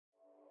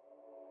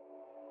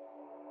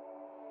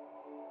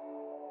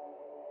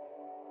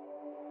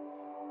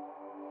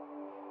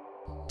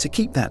To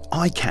keep that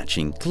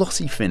eye-catching,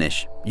 glossy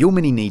finish, your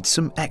Mini needs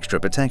some extra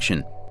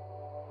protection.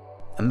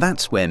 And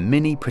that's where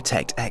Mini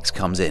Protect X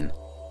comes in.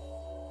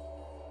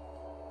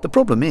 The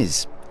problem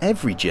is,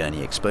 every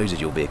journey exposes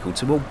your vehicle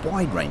to a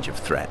wide range of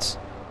threats.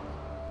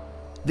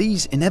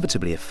 These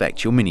inevitably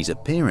affect your Mini's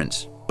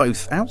appearance,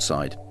 both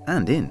outside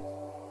and in.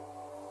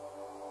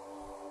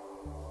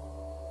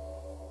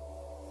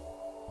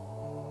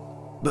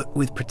 But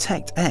with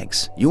Protect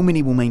X, your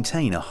Mini will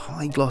maintain a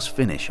high gloss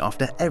finish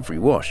after every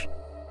wash.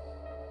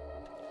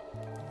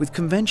 With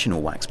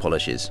conventional wax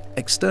polishes,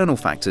 external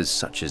factors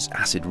such as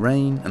acid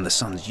rain and the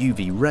sun's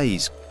UV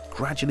rays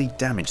gradually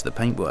damage the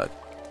paintwork.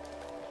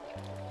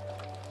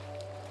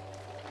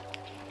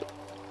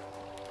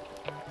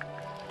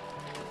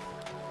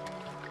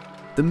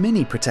 The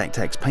Mini Protect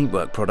X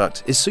paintwork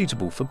product is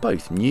suitable for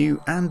both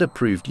new and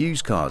approved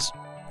used cars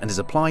and is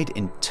applied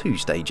in 2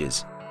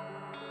 stages.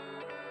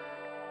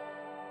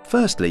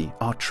 Firstly,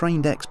 our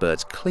trained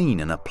experts clean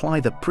and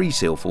apply the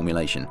pre-seal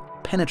formulation,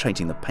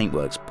 penetrating the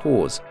paintwork's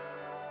pores.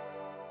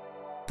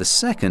 The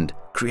second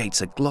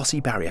creates a glossy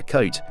barrier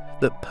coat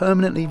that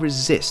permanently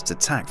resists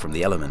attack from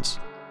the elements.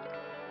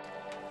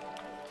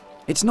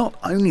 It's not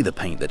only the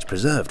paint that's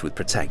preserved with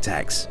Protect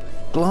X.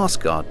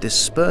 GlassGuard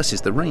disperses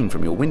the rain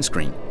from your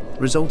windscreen,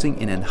 resulting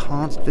in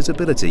enhanced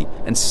visibility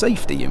and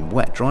safety in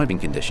wet driving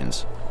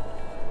conditions.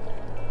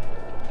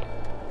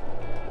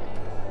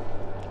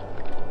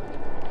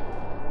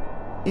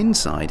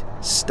 Inside,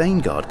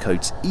 StainGuard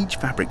coats each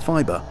fabric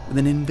fibre with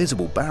an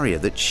invisible barrier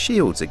that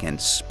shields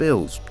against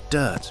spills,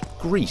 dirt,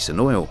 grease and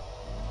oil.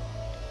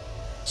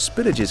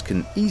 Spillages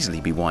can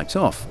easily be wiped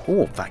off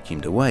or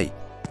vacuumed away.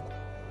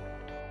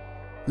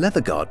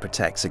 LeatherGuard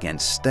protects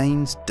against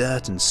stains,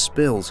 dirt and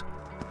spills,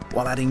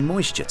 while adding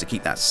moisture to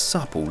keep that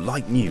supple,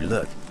 like-new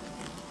look.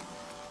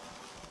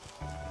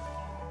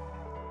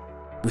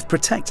 With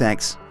Protect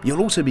X, you'll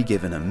also be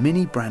given a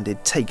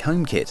Mini-branded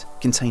take-home kit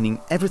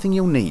containing everything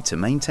you'll need to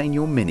maintain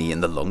your Mini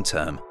in the long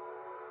term.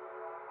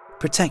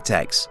 Protect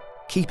X,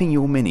 keeping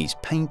your Mini's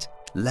paint,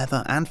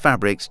 leather and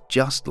fabrics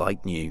just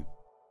like new.